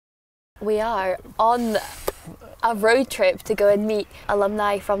We are on a road trip to go and meet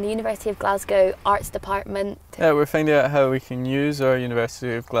alumni from the University of Glasgow Arts Department. Yeah, we're finding out how we can use our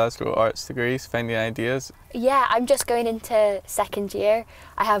University of Glasgow Arts degrees, finding ideas. Yeah, I'm just going into second year.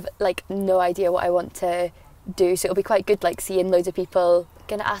 I have like no idea what I want to do, so it'll be quite good like seeing loads of people.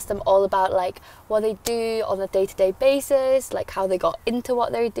 Gonna ask them all about like what they do on a day-to-day basis, like how they got into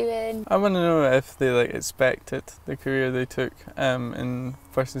what they're doing. I want to know if they like expected the career they took in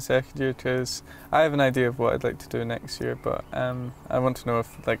first and second year, because I have an idea of what I'd like to do next year, but I want to know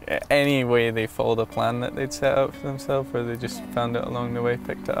if like any way they followed a plan that they'd set out for themselves, or they just found it along the way,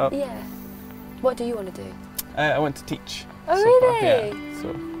 picked it up. Yeah. What do you want to do? I want to teach. Oh so really? Far, yeah,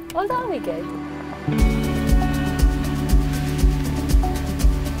 so. Oh, that'll be good.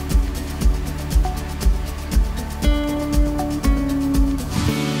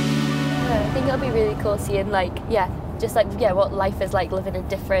 I think it'll be really cool seeing like, what life is like living in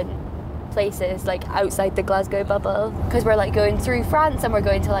different places like outside the Glasgow bubble, because we're like going through France and we're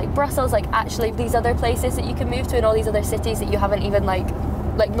going to like Brussels, like actually these other places that you can move to and all these other cities that you haven't even like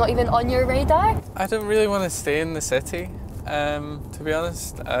not even on your radar. I don't really want to stay in the city, to be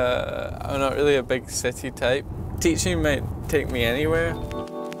honest. I'm not really a big city type. Teaching might take me anywhere.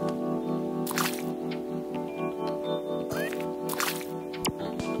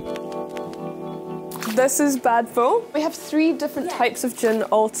 This is Bad Foe. We have 3 different types of gin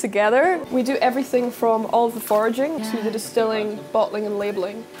all together. We do everything from all of the foraging to the distilling, bottling and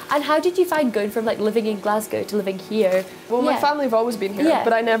labelling. And how did you find going from like living in Glasgow to living here? Well, my family have always been here,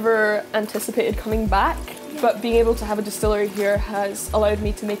 but I never anticipated coming back. But being able to have a distillery here has allowed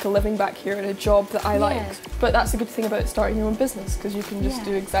me to make a living back here in a job that I like. But that's a good thing about starting your own business, because you can just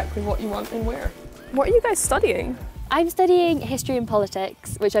do exactly what you want and where. What are you guys studying? I'm studying history and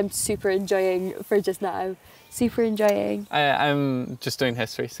politics, which I'm super enjoying for just now. Super enjoying. I'm just doing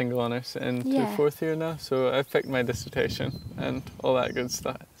history, single honours, into 4th year now, so I've picked my dissertation and all that good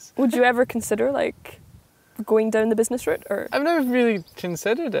stuff. Would you ever consider like going down the business route, or? I've never really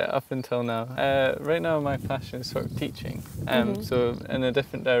considered it up until now. Right now my passion is sort of teaching, so in a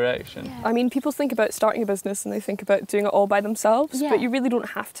different direction. Yeah. I mean, people think about starting a business and they think about doing it all by themselves, but you really don't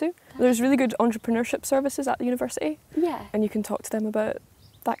have to. There's really good entrepreneurship services at the university, and you can talk to them about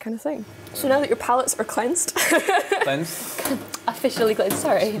that kind of thing. So now that your palates are cleansed, officially cleansed,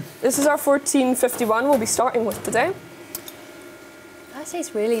 sorry. This is our 1451 we'll be starting with today. That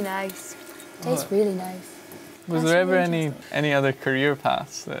tastes really nice. Tastes really nice. Was there ever any other career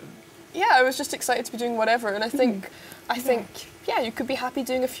paths that? Yeah, I was just excited to be doing whatever, and I think, you could be happy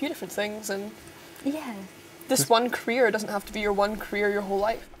doing a few different things, and this one career doesn't have to be your one career your whole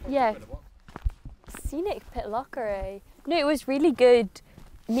life. Yeah. Scenic Pitlochry. No, it was really good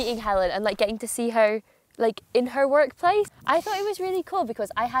meeting Helen and like getting to see her like in her workplace. I thought it was really cool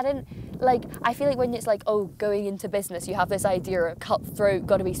because I hadn't I feel like when it's like, oh, going into business, you have this idea of cutthroat,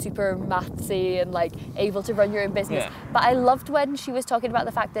 got to be super mathsy and like able to run your own business. But I loved when she was talking about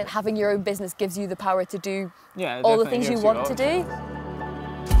the fact that having your own business gives you the power to do all the things you want to do.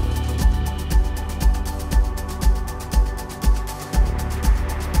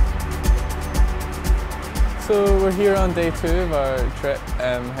 So we're here on day 2 of our trip,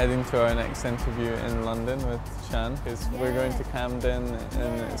 heading to our next interview in London with Shan, because we're going to Camden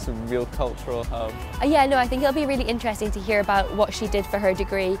and it's a real cultural hub. Yeah, no, I think it'll be really interesting to hear about what she did for her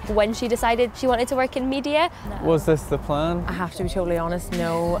degree, when she decided she wanted to work in media. Was this the plan? I have to be totally honest,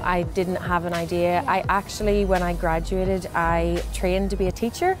 no, I didn't have an idea. I actually, when I graduated, I trained to be a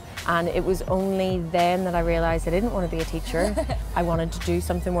teacher, and it was only then that I realised I didn't want to be a teacher. I wanted to do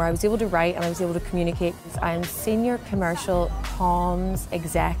something where I was able to write and I was able to communicate. I'm senior commercial comms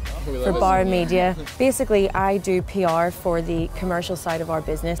exec for Bauer Media. Basically, I do PR for the commercial side of our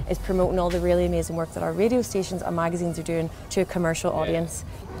business. It's promoting all the really amazing work that our radio stations and magazines are doing to a commercial audience.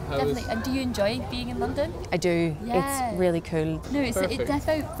 Definitely. And do you enjoy being in London? I do. It's really cool. No, it's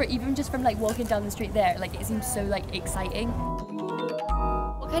defo, for even just from like walking down the street there, like it seems so like exciting.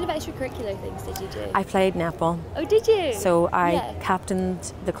 What kind of extracurricular things did you do? I played netball. Oh, did you? So I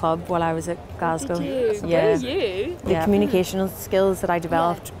captained the club while I was at Glasgow. Did you? Yeah. Were you? The communicational skills that I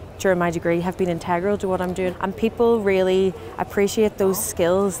developed during my degree have been integral to what I'm doing, and people really appreciate those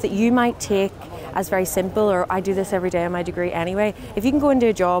skills that you might take as very simple, or I do this every day in my degree anyway. If you can go into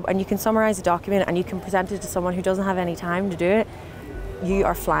a job and you can summarise a document and you can present it to someone who doesn't have any time to do it, you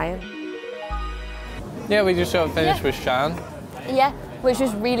are flying. Yeah, we just got finished with Shan. Yeah, which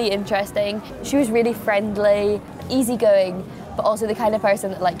was really interesting. She was really friendly, easygoing, but also the kind of person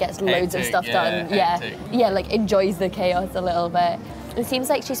that like gets loads of stuff done. Yeah, like enjoys the chaos a little bit. It seems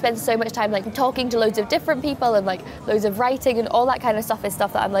like she spends so much time like talking to loads of different people and like loads of writing and all that kind of stuff is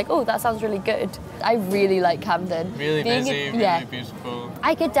stuff that I'm like, oh, that sounds really good. I really like Camden. Really busy, really beautiful.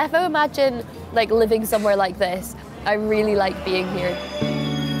 I could definitely imagine like living somewhere like this. I really like being here.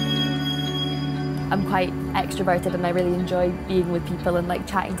 I'm quite extroverted and I really enjoy being with people and like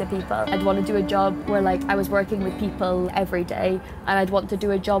chatting to people. I'd want to do a job where like I was working with people every day, and I'd want to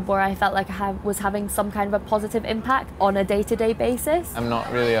do a job where I felt like I was having some kind of a positive impact on a day-to-day basis. I'm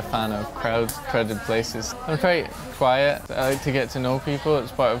not really a fan of crowded places. I'm quite quiet. I like to get to know people.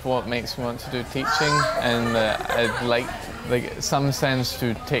 It's part of what makes me want to do teaching, and I'd like some sense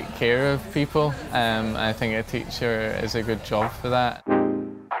to take care of people. I think a teacher is a good job for that.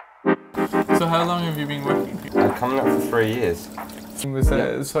 So how long have you been working here? Coming up for 3 years. Was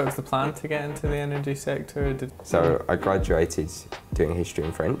it sort of the plan to get into the energy sector? So I graduated doing history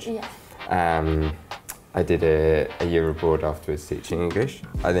and French. Yeah. I did a year abroad afterwards teaching English.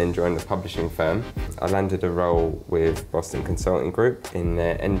 I then joined a publishing firm. I landed a role with Boston Consulting Group in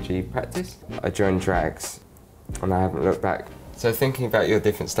their energy practice. I joined Drax and I haven't looked back. So thinking about your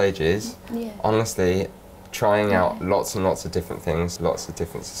different stages, honestly, trying out lots and lots of different things, lots of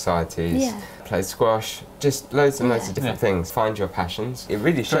different societies, play squash, just loads and loads of different things. Find your passions. It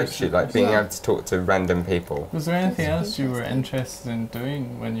really shapes you, like being able to talk to random people. Was there anything else you were interested in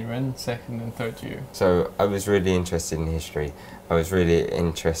doing when you were in second and third year? So I was really interested in history. I was really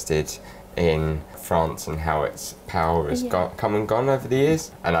interested in France and how its power has come and gone over the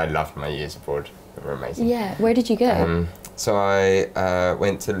years. And I loved my years abroad. They were amazing. Yeah, where did you go? So I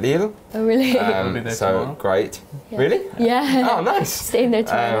went to Lille. Oh really? So great. Yeah. Really? Yeah. Oh nice. Staying there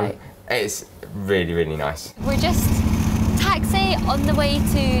tomorrow night. It's really, really nice. We're just taxi on the way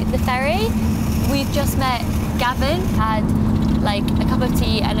to the ferry. We've just met Gavin, had like a cup of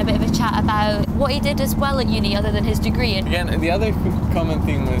tea and a bit of a chat about what he did as well at uni other than his degree. And again, the other common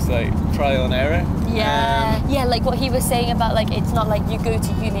theme was like trial and error. Yeah, yeah, like what he was saying about like it's not like you go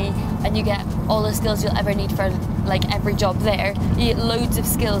to uni and you get all the skills you'll ever need for like every job there. You get loads of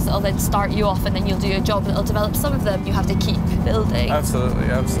skills that'll then start you off and then you'll do a job that'll develop some of them. You have to keep building. Absolutely,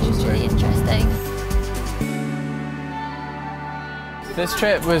 absolutely. Which is really interesting. This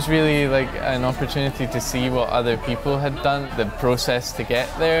trip was really like an opportunity to see what other people had done. The process to get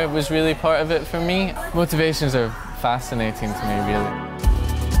there was really part of it for me. Motivations are fascinating to me, really.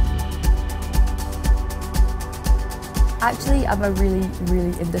 Actually, I'm a really,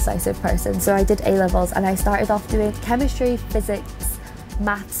 really indecisive person. So I did A-levels and I started off doing chemistry, physics,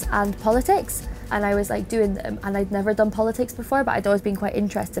 maths and politics. And I was like doing them, and I'd never done politics before, but I'd always been quite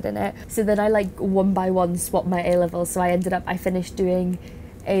interested in it. So then I like one by one swapped my A-levels. So I finished doing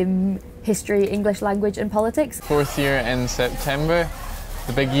history, English language and politics. Fourth year in September,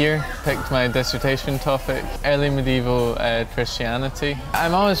 the big year, picked my dissertation topic, early medieval Christianity.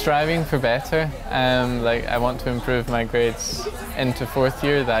 I'm always striving for better. Like I want to improve my grades into fourth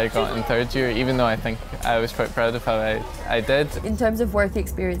year that I got in third year, even though I think I was quite proud of how I did. In terms of work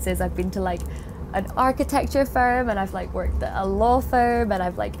experiences, I've been to like an architecture firm and I've like worked at a law firm and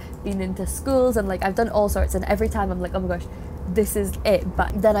I've like been into schools and like I've done all sorts, and every time I'm like, oh my gosh, this is it.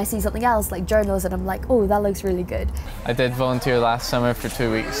 But then I see something else like journalism and I'm like, oh, that looks really good. I did volunteer last summer for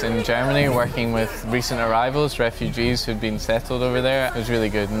 2 weeks in Germany working with recent arrivals, refugees who'd been settled over there. It was really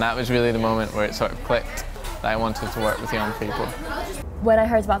good, and that was really the moment where it sort of clicked that I wanted to work with young people. When I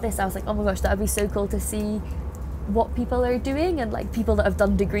heard about this, I was like, oh my gosh, that would be so cool to see what people are doing, and like people that have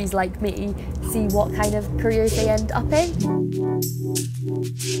done degrees like me, see what kind of careers they end up in.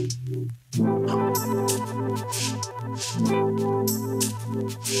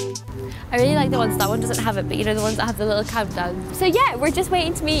 I really like the ones, that one doesn't have it, but you know the ones that have the little countdown. So yeah, we're just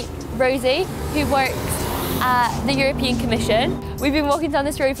waiting to meet Rosie, who works at the European Commission. We've been walking down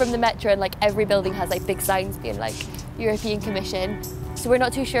this road from the metro and like every building has like big signs being like European Commission. So we're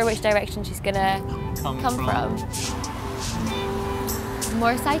not too sure which direction she's gonna come from.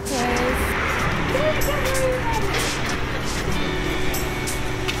 More cyclists.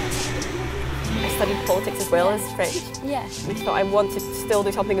 I studied politics as well as French. Yeah. I thought I wanted to still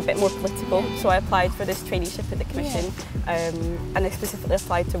do something a bit more political, so I applied for this traineeship at the Commission, and I specifically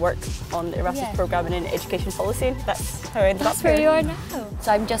applied to work on the Erasmus programme and in education policy. That's how I ended up here. That's where you are now.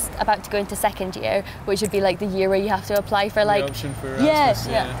 So I'm just about to go into second year, which would be like the year where you have to apply for like, the option for Erasmus,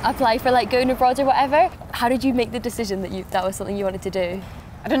 apply for like going abroad or whatever. How did you make the decision that that was something you wanted to do?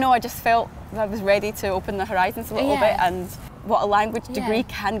 I don't know, I just felt I was ready to open the horizons a little bit, and what a language degree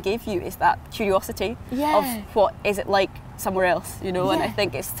can give you is that curiosity of what is it like somewhere else, you know, and I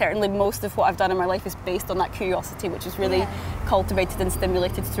think it's certainly most of what I've done in my life is based on that curiosity, which is really cultivated and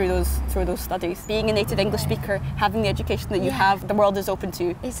stimulated through those studies. Being a native English speaker, having the education that you have, the world is open to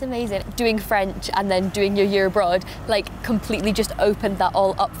you. It's amazing. Doing French and then doing your year abroad, like completely just opened that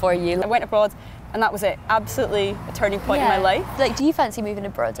all up for you. I went abroad and that was it, absolutely a turning point in my life. Like, do you fancy moving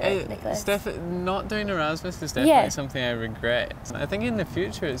abroad, Nicholas? Not doing Erasmus is definitely something I regret. I think in the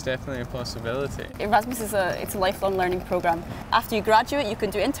future it's definitely a possibility. Erasmus is a lifelong learning programme. After you graduate, you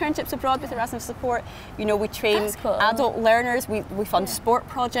can do internships abroad with Erasmus support. You know, we train adult learners, we fund sport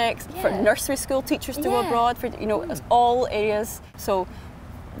projects for nursery school teachers to go abroad, for, you know, all areas. So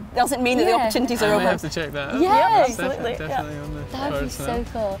doesn't mean that the opportunities are over. I have to check that out. Yeah, absolutely. Definitely on the That would be so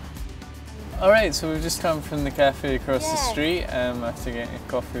cool. Alright, so we've just come from the cafe across the street after getting a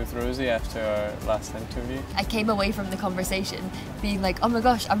coffee with Rosie after our last interview. I came away from the conversation being like, oh my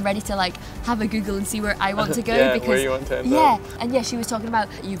gosh, I'm ready to like have a Google and see where I want to go. Because where you want to end up. And she was talking about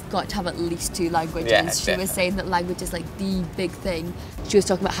you've got to have at least 2 languages. She was saying that language is like the big thing. She was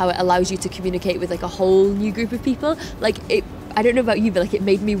talking about how it allows you to communicate with like a whole new group of people. Like I don't know about you, but like it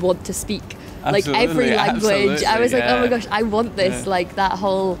made me want to speak like every language. I was like, oh my gosh, I want this, like that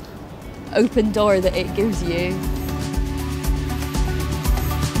whole open door that it gives you.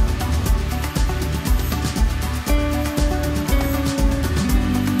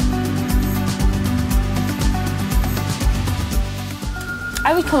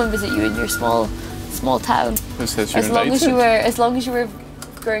 I would come and visit you in your small town. As long as you were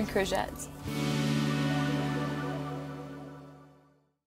growing courgettes.